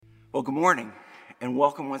Well, good morning, and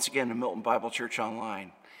welcome once again to Milton Bible Church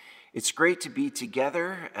Online. It's great to be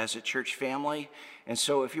together as a church family, and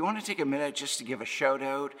so if you want to take a minute just to give a shout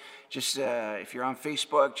out, just if you're on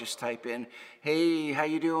Facebook, just type in, "Hey, how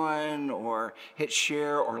you doing?" or hit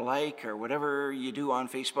share or like or whatever you do on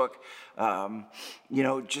Facebook.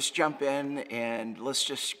 Just jump in and let's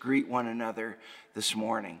just greet one another this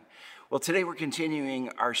morning. Well, today we're continuing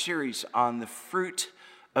our series on the fruit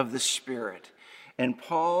of the Spirit. And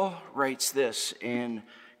Paul writes this in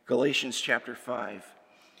Galatians chapter 5.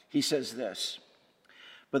 He says this,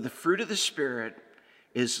 "But the fruit of the Spirit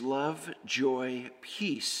is love, joy,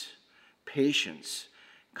 peace, patience,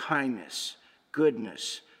 kindness,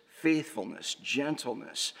 goodness, faithfulness,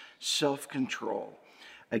 gentleness, self-control.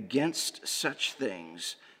 Against such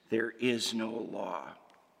things there is no law."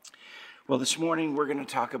 Well, this morning we're going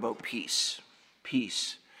to talk about peace.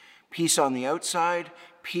 Peace. Peace on the outside,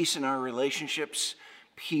 peace in our relationships,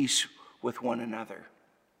 peace with one another.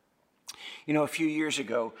 You know, a few years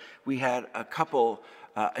ago, we had a couple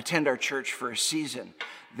attend our church for a season.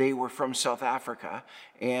 They were from South Africa,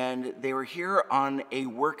 and they were here on a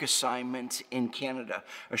work assignment in Canada,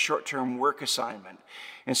 a short-term work assignment.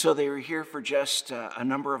 And so they were here for just a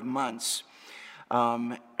number of months.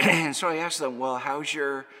 And so I asked them, well, how's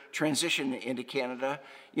your transition into Canada,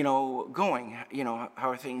 going? How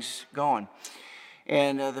are things going?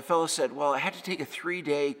 And the fellow said, well, I had to take a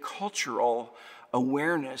 3-day cultural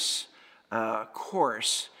awareness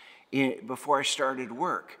course before I started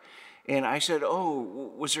work. And I said,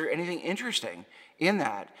 oh, was there anything interesting in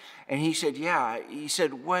that? And he said, yeah. He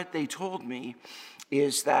said, what they told me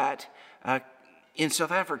is that in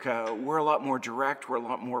South Africa, we're a lot more direct, we're a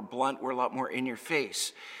lot more blunt, we're a lot more in your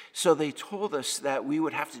face. So they told us that we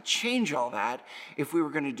would have to change all that if we were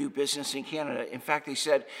going to do business in Canada. In fact, they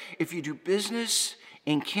said, if you do business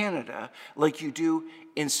in Canada like you do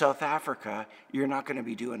in South Africa, you're not going to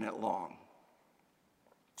be doing it long.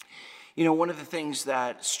 You know, one of the things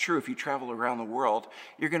that's true if you travel around the world,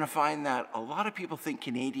 you're going to find that a lot of people think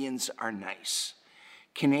Canadians are nice.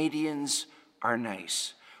 Canadians are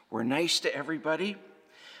nice. We're nice to everybody.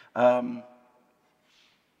 And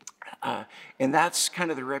that's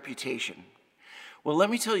kind of the reputation. Well, let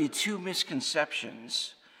me tell you 2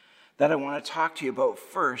 misconceptions that I want to talk to you about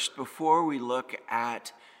first before we look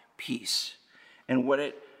at peace and what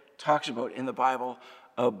it talks about in the Bible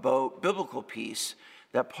about biblical peace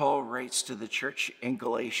that Paul writes to the church in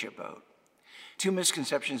Galatia about. 2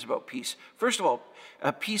 misconceptions about peace. First of all,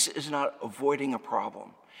 peace is not avoiding a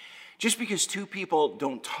problem. Just because 2 people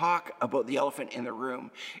don't talk about the elephant in the room,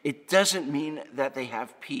 it doesn't mean that they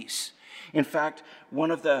have peace. In fact, one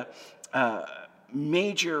of the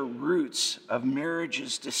major roots of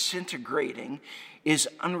marriages disintegrating is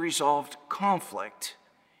unresolved conflict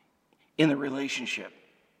in the relationship.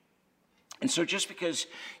 And so just because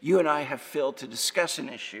you and I have failed to discuss an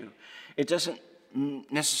issue, it doesn't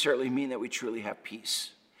necessarily mean that we truly have peace.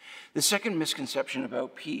 The second misconception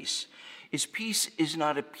about peace is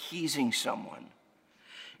not appeasing someone.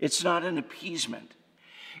 It's not an appeasement.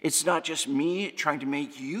 It's not just me trying to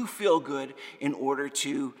make you feel good in order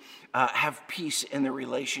to have peace in the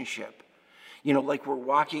relationship. Like we're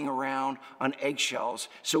walking around on eggshells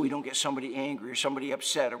so we don't get somebody angry or somebody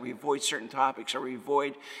upset, or we avoid certain topics, or we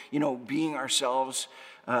avoid, being ourselves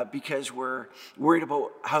because we're worried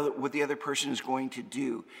about what the other person is going to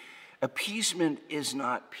do. Appeasement is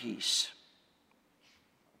not peace.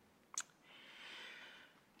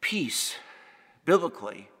 Peace,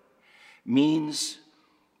 biblically, means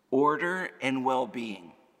order and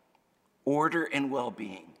well-being. Order and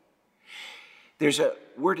well-being. There's a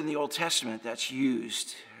word in the Old Testament that's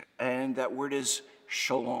used, and that word is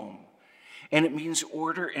shalom. And it means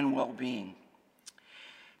order and well-being.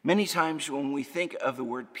 Many times when we think of the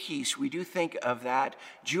word peace, we do think of that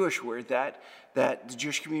Jewish word that the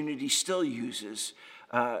Jewish community still uses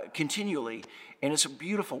continually. And it's a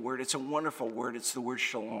beautiful word. It's a wonderful word. It's the word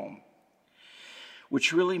shalom,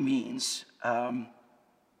 which really means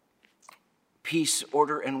peace,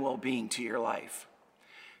 order, and well-being to your life.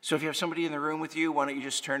 So if you have somebody in the room with you, why don't you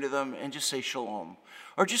just turn to them and just say shalom.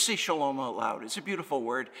 Or just say shalom out loud. It's a beautiful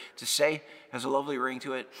word to say. It has a lovely ring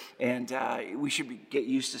to it. And we should get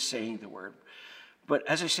used to saying the word. But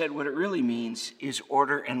as I said, what it really means is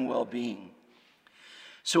order and well-being.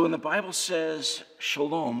 So when the Bible says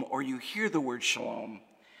shalom, or you hear the word shalom,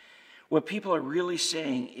 what people are really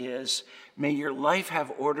saying is, may your life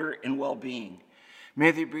have order and well-being.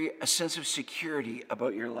 May there be a sense of security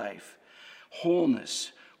about your life,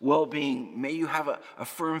 wholeness, well-being. May you have a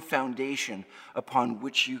firm foundation upon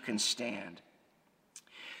which you can stand.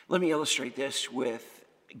 Let me illustrate this with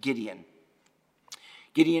Gideon.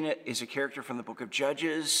 Gideon is a character from the book of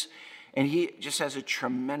Judges, and he just has a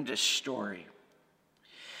tremendous story.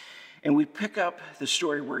 And we pick up the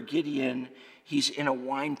story where Gideon, he's in a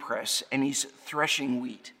wine press and he's threshing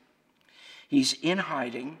wheat. He's in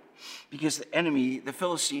hiding because the enemy, the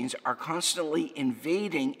Philistines, are constantly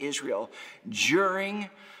invading Israel during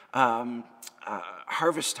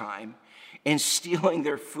harvest time and stealing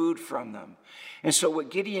their food from them. And so what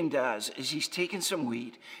Gideon does is he's taken some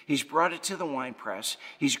wheat, he's brought it to the wine press,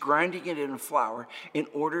 he's grinding it into flour in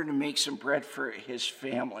order to make some bread for his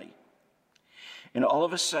family. And all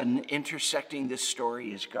of a sudden, intersecting this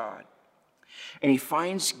story is God. And he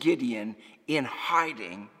finds Gideon in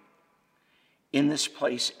hiding in this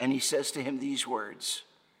place, and he says to him these words,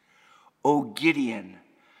 "O Gideon,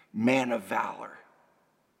 man of valor."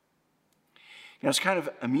 Now, it's kind of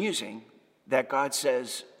amusing that God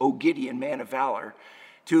says, "O Gideon, man of valor,"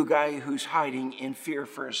 to a guy who's hiding in fear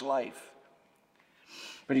for his life.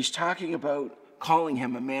 But he's talking about calling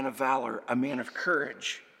him a man of valor, a man of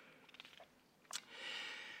courage.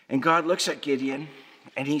 And God looks at Gideon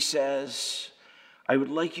and he says, "I would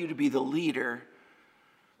like you to be the leader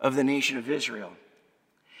of the nation of Israel."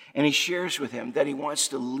 And he shares with him that he wants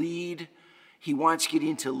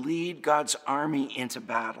Gideon to lead God's army into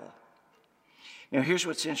battle. Now, here's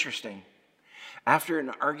what's interesting. After an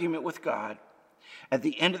argument with God, at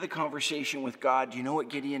the end of the conversation with God, do you know what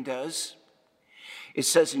Gideon does? It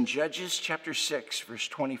says in Judges chapter 6, verse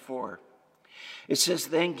 24, it says,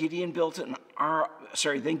 Then Gideon built an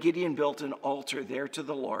altar there to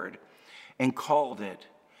the Lord and called it,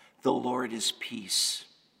 "The Lord is Peace."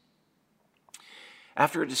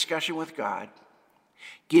 After a discussion with God,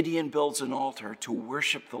 Gideon builds an altar to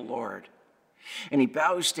worship the Lord. And he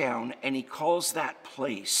bows down and he calls that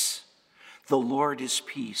place, "The Lord is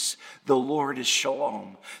Peace. The Lord is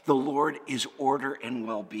Shalom. The Lord is order and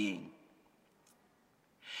well-being."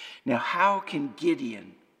 Now, how can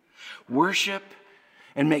Gideon worship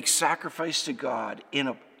and make sacrifice to God,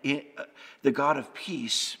 the God of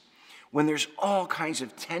peace, when there's all kinds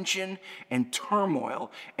of tension and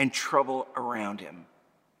turmoil and trouble around him?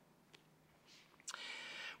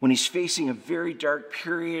 When he's facing a very dark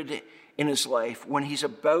period in his life, when he's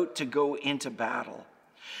about to go into battle,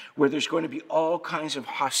 where there's going to be all kinds of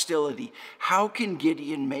hostility, how can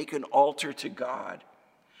Gideon make an altar to God,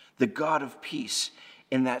 the God of peace,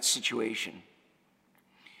 in that situation?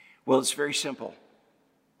 Well, it's very simple.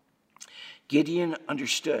 Gideon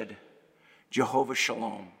understood Jehovah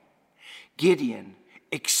Shalom. Gideon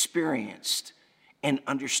experienced and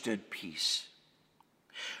understood peace.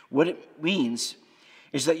 What it means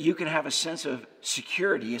is that you can have a sense of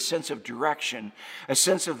security, a sense of direction, a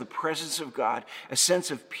sense of the presence of God, a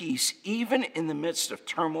sense of peace, even in the midst of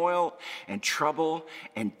turmoil and trouble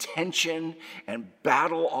and tension and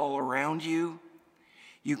battle all around you.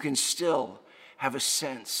 You can still have a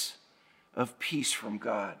sense of peace from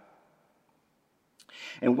God.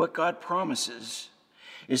 And what God promises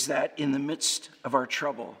is that in the midst of our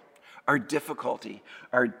trouble, our difficulty,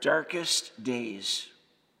 our darkest days,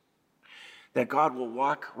 that God will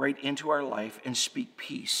walk right into our life and speak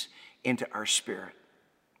peace into our spirit.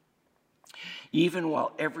 Even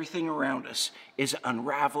while everything around us is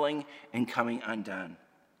unraveling and coming undone.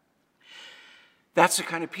 That's the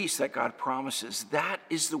kind of peace that God promises. That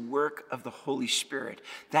is the work of the Holy Spirit.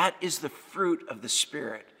 That is the fruit of the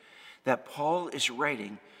Spirit that Paul is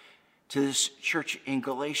writing to this church in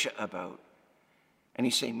Galatia about. And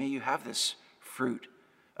he's saying, may you have this fruit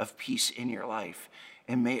of peace in your life,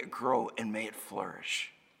 and may it grow and may it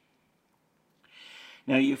flourish.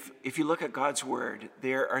 Now, if you look at God's word,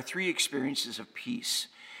 there are 3 experiences of peace,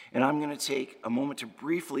 and I'm going to take a moment to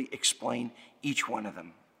briefly explain each one of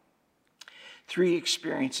them. 3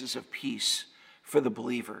 experiences of peace for the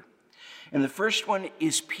believer. And the first one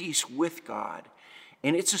is peace with God,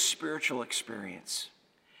 and it's a spiritual experience.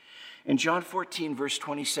 In John 14, verse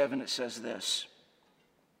 27, it says this.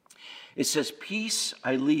 It says, "Peace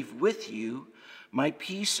I leave with you, my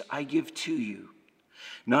peace I give to you.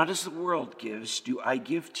 Not as the world gives, do I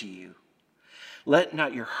give to you. Let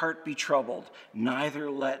not your heart be troubled, neither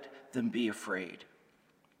let them be afraid."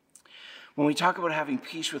 When we talk about having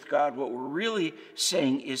peace with God, what we're really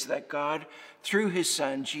saying is that God, through his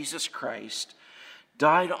Son, Jesus Christ,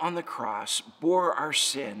 died on the cross, bore our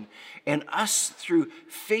sin, and us, through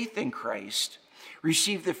faith in Christ,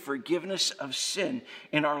 receive the forgiveness of sin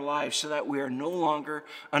in our lives so that we are no longer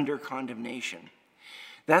under condemnation.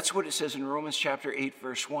 That's what it says in Romans chapter 8,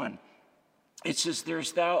 verse 1. It says,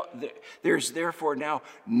 there's therefore now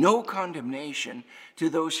no condemnation to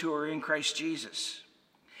those who are in Christ Jesus.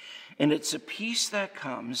 And it's a peace that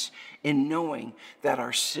comes in knowing that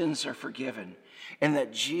our sins are forgiven and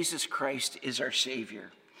that Jesus Christ is our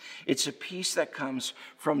Savior. It's a peace that comes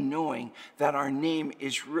from knowing that our name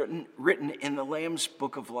is written in the Lamb's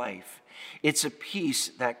book of life. It's a peace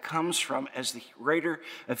that comes from, as the writer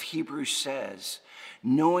of Hebrews says,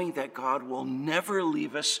 knowing that God will never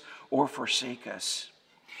leave us or forsake us.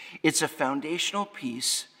 It's a foundational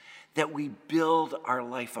peace that we build our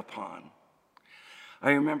life upon.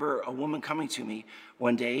 I remember a woman coming to me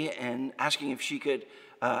one day and asking if she could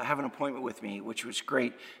have an appointment with me, which was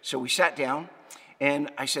great. So we sat down,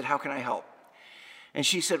 and I said, "How can I help?" And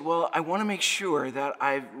she said, "Well, I want to make sure that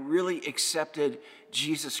I've really accepted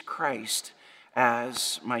Jesus Christ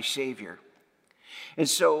as my Savior." And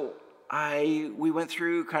so we went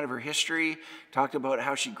through kind of her history, talked about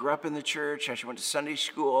how she grew up in the church, how she went to Sunday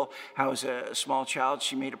school, how as a small child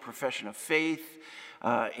she made a profession of faith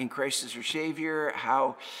in Christ as her Savior,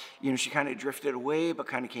 how she kind of drifted away but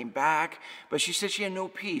kind of came back. But she said she had no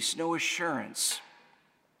peace, no assurance.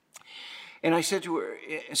 And I said to her,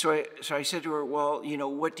 I said to her, "Well,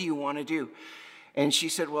 what do you want to do?" And she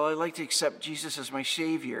said, "Well, I'd like to accept Jesus as my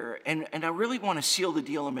Savior, and I really want to seal the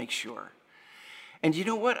deal and make sure." And you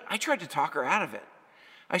know what? I tried to talk her out of it.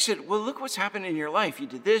 I said, "Well, look what's happened in your life. You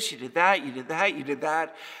did this, you did that, you did that, you did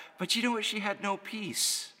that." But you know what? She had no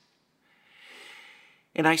peace.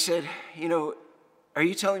 And I said, "Are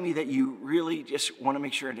you telling me that you really just want to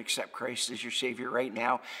make sure and accept Christ as your Savior right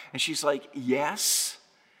now?" And she's like, "Yes.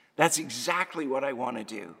 That's exactly what I want to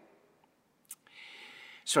do."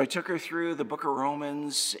 So I took her through the book of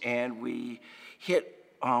Romans, and we hit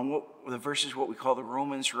the verses, what we call the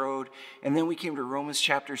Romans road. And then we came to Romans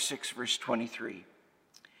chapter 6, verse 23.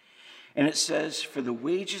 And it says, "For the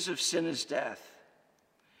wages of sin is death,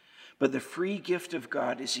 but the free gift of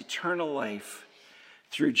God is eternal life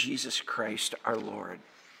through Jesus Christ our Lord."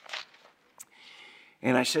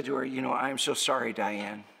 And I said to her, "I'm so sorry,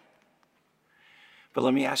 Diane. But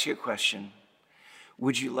let me ask you a question.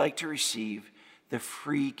 Would you like to receive the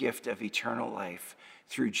free gift of eternal life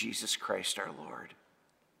through Jesus Christ our Lord?"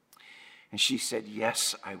 And she said,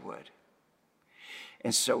 "Yes, I would."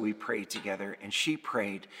 And so we prayed together, and she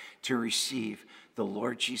prayed to receive the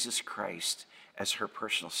Lord Jesus Christ as her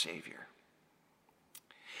personal Savior.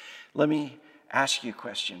 Let me ask you a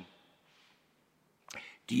question.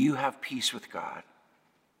 Do you have peace with God?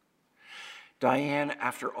 Diane,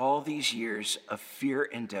 after all these years of fear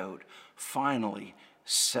and doubt, finally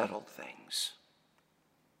settled things.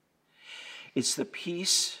 It's the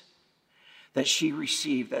peace that she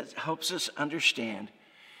received that helps us understand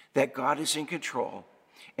that God is in control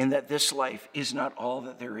and that this life is not all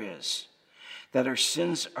that there is, that our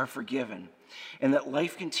sins are forgiven, and that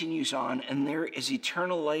life continues on, and there is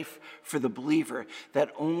eternal life for the believer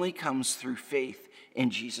that only comes through faith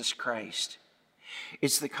in Jesus Christ.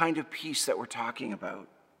 It's the kind of peace that we're talking about.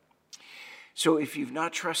 So if you've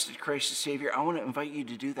not trusted Christ as Savior, I want to invite you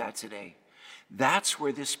to do that today. That's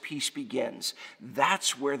where this peace begins.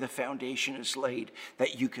 That's where the foundation is laid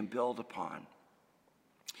that you can build upon.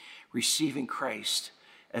 Receiving Christ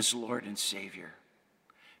as Lord and Savior.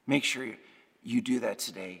 Make sure you do that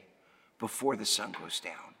today before the sun goes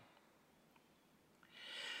down.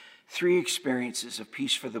 3 experiences of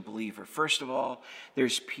peace for the believer. First of all,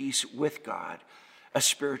 there's peace with God, a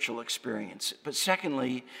spiritual experience. But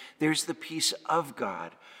secondly, there's the peace of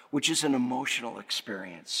God, which is an emotional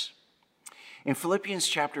experience. In Philippians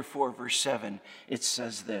chapter 4, verse 7, it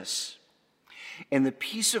says this, "And the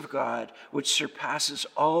peace of God, which surpasses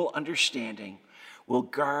all understanding, will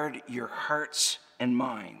guard your hearts and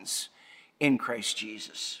minds in Christ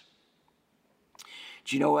Jesus."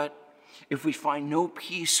 Do you know what? If we find no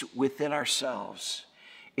peace within ourselves,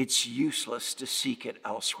 it's useless to seek it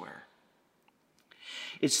elsewhere.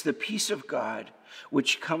 It's the peace of God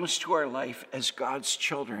which comes to our life as God's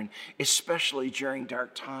children, especially during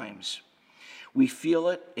dark times. We feel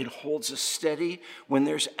it, it holds us steady when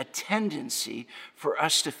there's a tendency for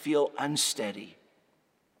us to feel unsteady.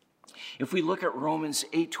 If we look at Romans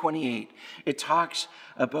 8:28, it talks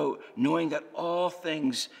about knowing that all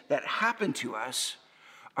things that happen to us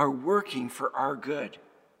are working for our good.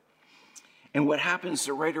 And what happens,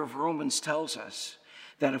 the writer of Romans tells us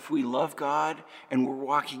that if we love God and we're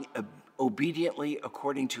walking obediently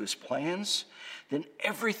according to his plans, then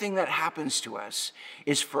everything that happens to us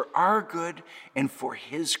is for our good and for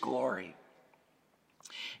his glory.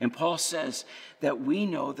 And Paul says that we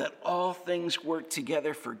know that all things work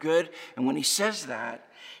together for good. And when he says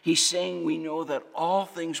that, he's saying we know that all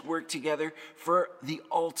things work together for the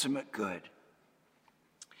ultimate good.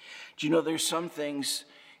 Do you know there's some things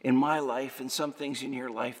in my life and some things in your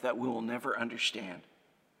life that we will never understand?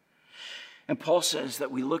 And Paul says that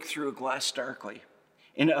we look through a glass darkly.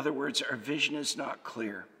 In other words, our vision is not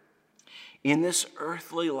clear. In this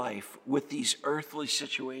earthly life, with these earthly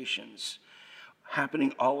situations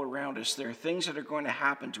happening all around us, there are things that are going to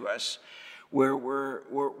happen to us where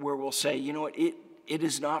we'll say, you know what, it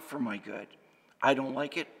is not for my good. I don't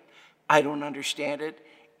like it. I don't understand it.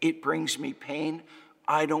 It brings me pain.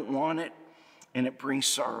 I don't want it. And it brings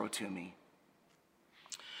sorrow to me.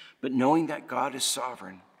 But knowing that God is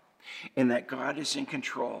sovereign and that God is in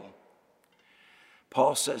control,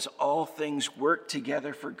 Paul says all things work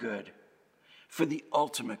together for good, for the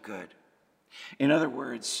ultimate good. In other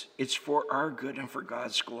words, it's for our good and for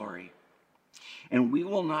God's glory. And we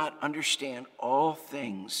will not understand all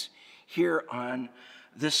things here on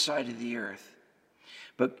this side of the earth.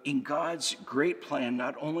 But in God's great plan,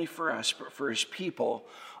 not only for us, but for his people,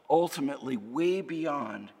 ultimately way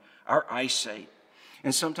beyond our eyesight,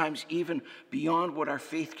 and sometimes even beyond what our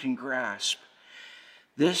faith can grasp,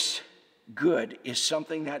 this good is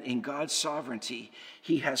something that in God's sovereignty,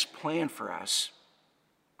 he has planned for us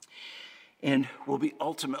and will be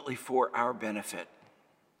ultimately for our benefit.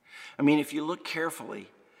 I mean, if you look carefully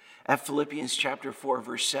at Philippians chapter 4,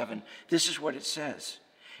 verse 7, this is what it says.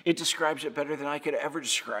 It describes it better than I could ever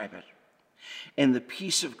describe it. And the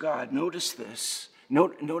peace of God, notice this.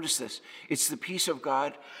 Notice this. It's the peace of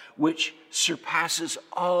God which surpasses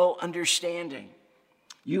all understanding.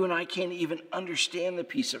 You and I can't even understand the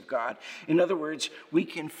peace of God. In other words, we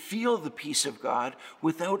can feel the peace of God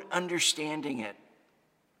without understanding it.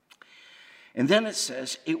 And then it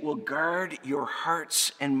says, it will guard your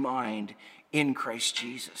hearts and mind in Christ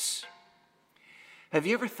Jesus. Have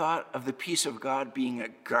you ever thought of the peace of God being a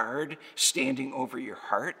guard standing over your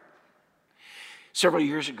heart? Several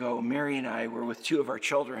years ago, Mary and I were with two of our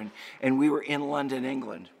children, and we were in London,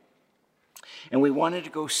 England. And we wanted to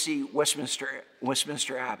go see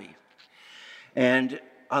Westminster Abbey. And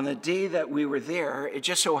on the day that we were there, it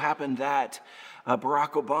just so happened that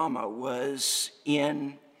Barack Obama was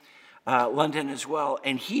in London as well,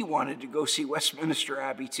 and he wanted to go see Westminster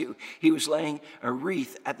Abbey too. He was laying a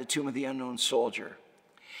wreath at the Tomb of the Unknown Soldier.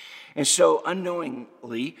 And so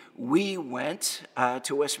unknowingly, we went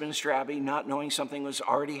to Westminster Abbey, not knowing something was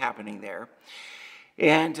already happening there.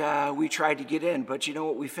 And we tried to get in, but you know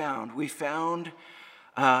what we found? We found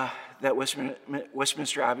that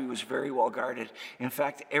Westminster Abbey was very well guarded. In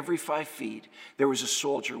fact, every 5 feet, there was a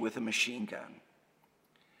soldier with a machine gun.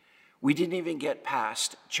 We didn't even get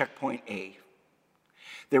past checkpoint A.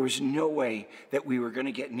 There was no way that we were going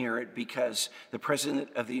to get near it because the President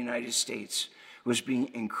of the United States was being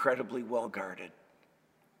incredibly well guarded.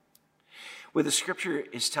 What the scripture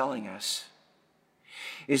is telling us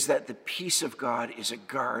is that the peace of God is a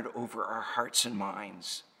guard over our hearts and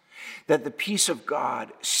minds. That the peace of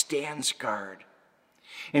God stands guard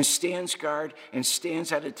and stands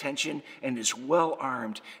at attention and is well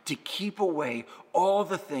armed to keep away all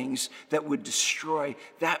the things that would destroy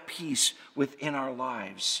that peace within our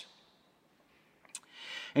lives.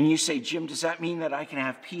 And you say, Jim, does that mean that I can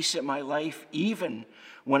have peace in my life even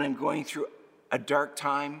when I'm going through a dark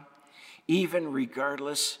time, even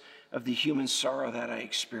regardless of the human sorrow that I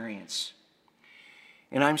experience?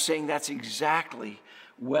 And I'm saying that's exactly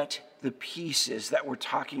what the peace is that we're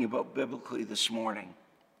talking about biblically this morning.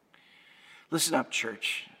 Listen up,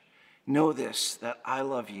 church. Know this, that I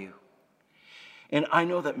love you. And I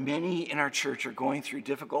know that many in our church are going through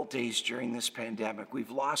difficult days during this pandemic.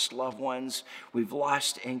 We've lost loved ones. We've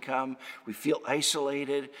lost income. We feel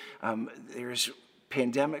isolated. There's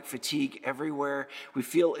pandemic fatigue everywhere. We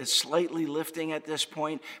feel it's slightly lifting at this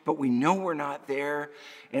point, but we know we're not there.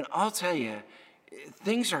 And I'll tell you,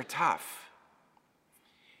 things are tough.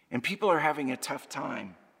 And people are having a tough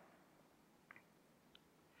time.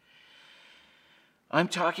 I'm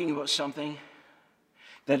talking about something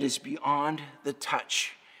that is beyond the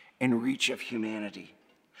touch and reach of humanity.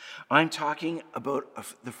 I'm talking about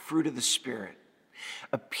the fruit of the Spirit,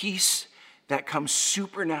 a peace that comes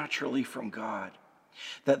supernaturally from God,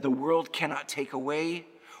 that the world cannot take away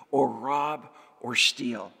or rob or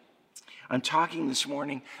steal. I'm talking this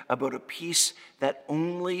morning about a peace that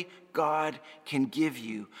only God can give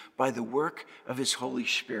you by the work of his Holy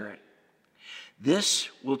Spirit. This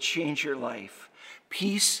will change your life.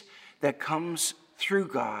 Peace that comes through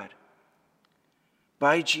God,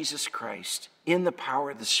 by Jesus Christ, in the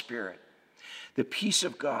power of the Spirit. The peace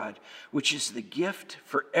of God, which is the gift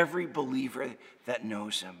for every believer that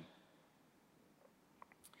knows him.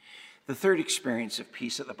 The third experience of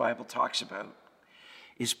peace that the Bible talks about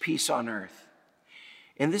is peace on earth.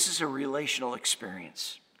 And this is a relational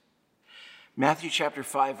experience. Matthew chapter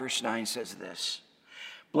 5, verse 9 says this,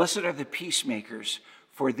 "Blessed are the peacemakers,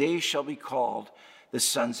 for they shall be called the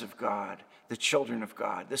sons of God. the children of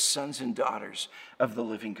God, the sons and daughters of the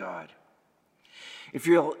living God. If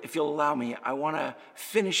you'll allow me, I want to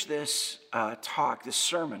finish this this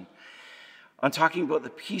sermon, on talking about the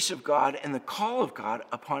peace of God and the call of God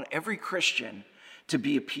upon every Christian to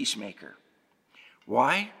be a peacemaker.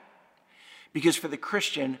 Why? Because for the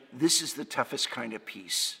Christian, this is the toughest kind of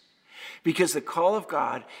peace. Because the call of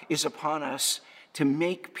God is upon us to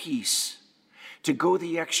make peace, to go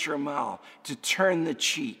the extra mile, to turn the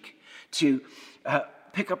cheek, to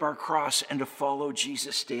pick up our cross and to follow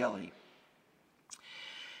Jesus daily.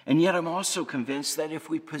 And yet I'm also convinced that if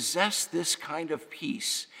we possess this kind of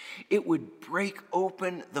peace, it would break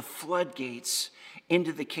open the floodgates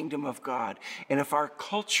into the kingdom of God. And if our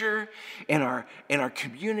culture and our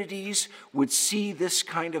communities would see this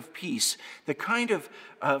kind of peace, the kind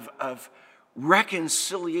of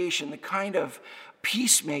reconciliation, the kind of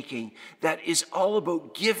peacemaking that is all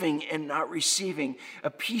about giving and not receiving,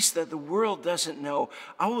 a peace that the world doesn't know,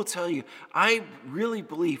 I will tell you, I really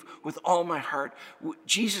believe with all my heart,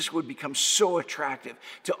 Jesus would become so attractive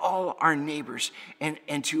to all our neighbors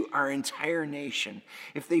and to our entire nation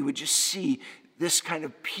if they would just see this kind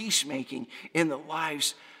of peacemaking in the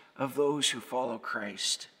lives of those who follow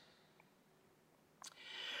Christ.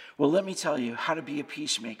 Well, let me tell you how to be a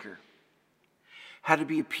peacemaker. How to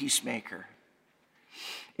be a peacemaker.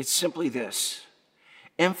 It's simply this: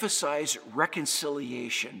 emphasize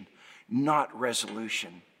reconciliation, not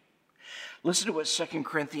resolution. Listen to what 2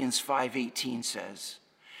 Corinthians 5:18 says.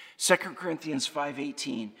 2 Corinthians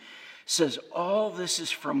 5:18 says, all this is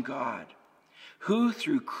from God, who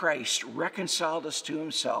through Christ reconciled us to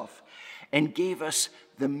himself and gave us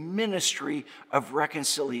the ministry of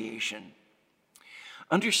reconciliation.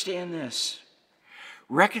 Understand this.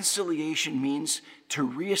 Reconciliation means to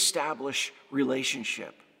reestablish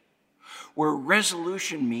relationship, where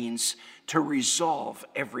resolution means to resolve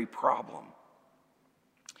every problem.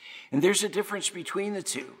 And there's a difference between the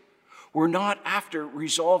two. We're not after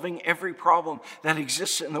resolving every problem that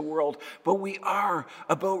exists in the world, but we are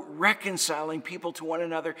about reconciling people to one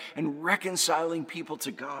another and reconciling people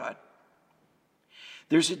to God.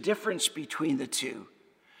 There's a difference between the two.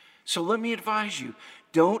 So let me advise you,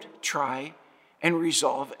 don't try and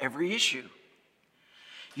resolve every issue.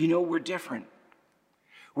 You know, we're different.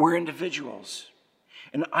 We're individuals.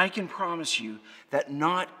 And I can promise you that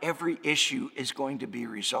not every issue is going to be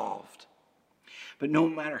resolved. But no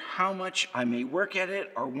matter how much I may work at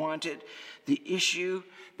it or want it, the issue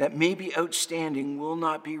that may be outstanding will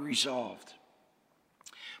not be resolved.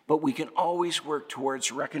 But we can always work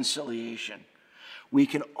towards reconciliation. We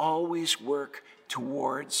can always work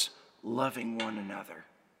towards loving one another.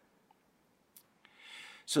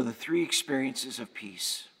 So the three experiences of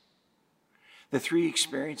peace. The three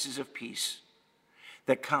experiences of peace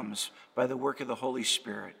that comes by the work of the Holy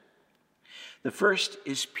Spirit. The first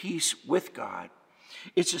is peace with God.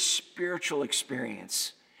 It's a spiritual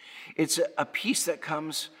experience. It's a peace that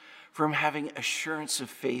comes from having assurance of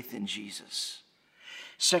faith in Jesus.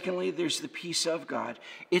 Secondly, there's the peace of God.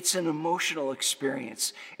 It's an emotional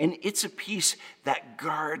experience, and it's a peace that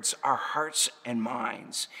guards our hearts and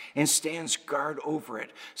minds and stands guard over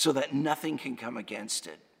it so that nothing can come against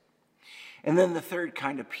it. And then the third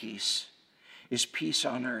kind of peace is peace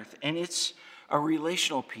on earth, and it's a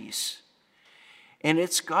relational peace. And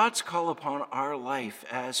it's God's call upon our life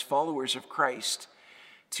as followers of Christ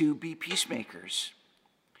to be peacemakers,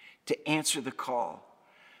 to answer the call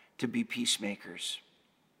to be peacemakers.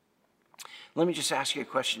 Let me just ask you a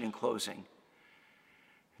question in closing.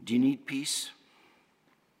 Do you need peace?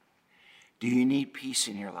 Do you need peace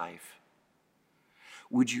in your life?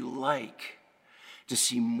 Would you like to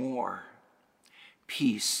see more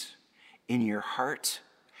peace in your heart,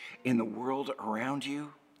 in the world around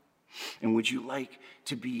you? And would you like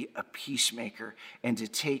to be a peacemaker and to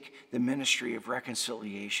take the ministry of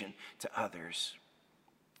reconciliation to others?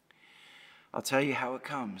 I'll tell you how it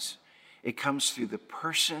comes. It comes through the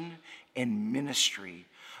person and ministry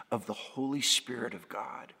of the Holy Spirit of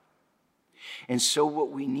God. And so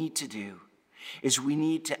what we need to do is we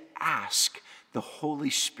need to ask the Holy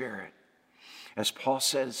Spirit, as Paul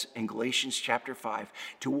says in Galatians chapter 5,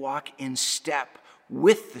 to walk in step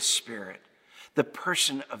with the Spirit, the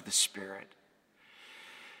person of the Spirit.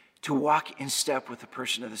 To walk in step with the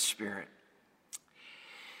person of the Spirit.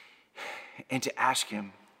 And to ask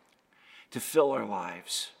him to fill our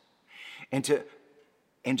lives and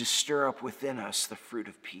to stir up within us the fruit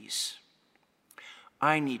of peace.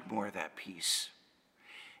 I need more of that peace,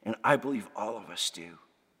 and I believe all of us do.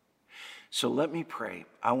 So let me pray.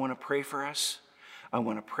 I want to pray for us. I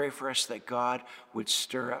want to pray for us that God would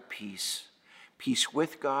stir up peace. peace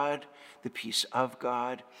with God, the peace of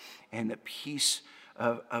God, and the peace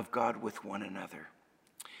of God with one another.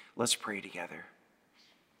 Let's pray together.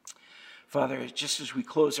 Father, just as we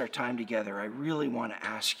close our time together, I really want to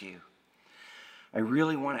ask you, I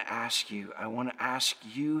want to ask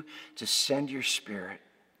you to send your Spirit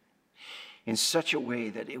in such a way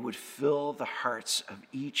that it would fill the hearts of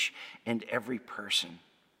each and every person.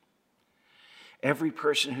 Every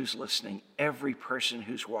person who's listening, every person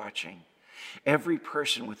who's watching, every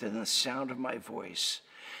person within the sound of my voice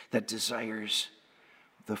that desires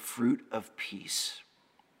the fruit of peace.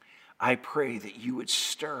 I pray that you would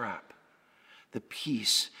stir up the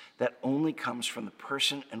peace that only comes from the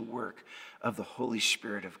person and work of the Holy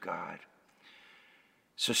Spirit of God.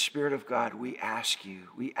 So, Spirit of God, we ask you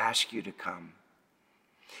to come.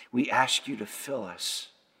 We ask you to fill us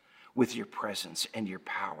with your presence and your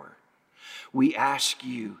power. We ask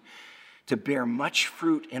you to bear much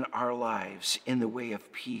fruit in our lives in the way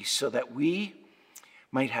of peace, so that we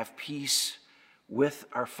might have peace with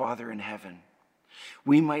our Father in heaven.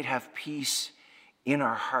 We might have peace in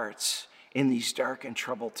our hearts in these dark and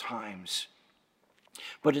troubled times,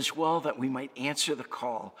 but as well that we might answer the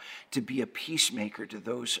call to be a peacemaker to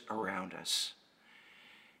those around us.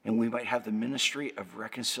 And we might have the ministry of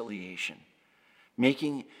reconciliation,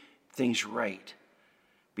 making things right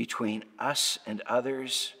between us and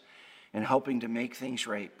others, and helping to make things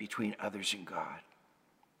right between others and God.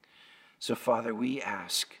 So, Father, we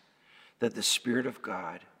ask that the Spirit of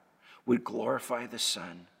God would glorify the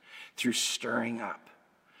Son through stirring up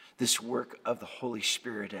this work of the Holy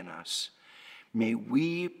Spirit in us. May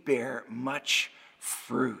we bear much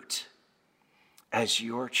fruit as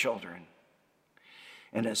your children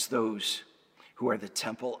and as those who are the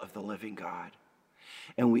temple of the living God.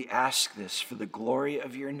 And we ask this for the glory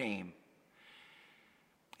of your name.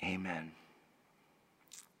 Amen.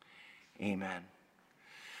 Amen.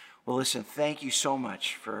 Well, listen, thank you so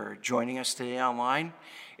much for joining us today online.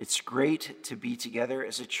 It's great to be together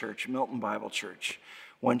as a church, Milton Bible Church,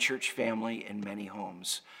 one church family in many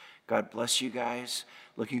homes. God bless you guys.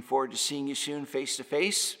 Looking forward to seeing you soon face to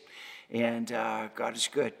face. And God is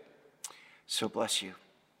good. So bless you.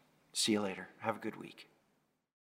 See you later. Have a good week.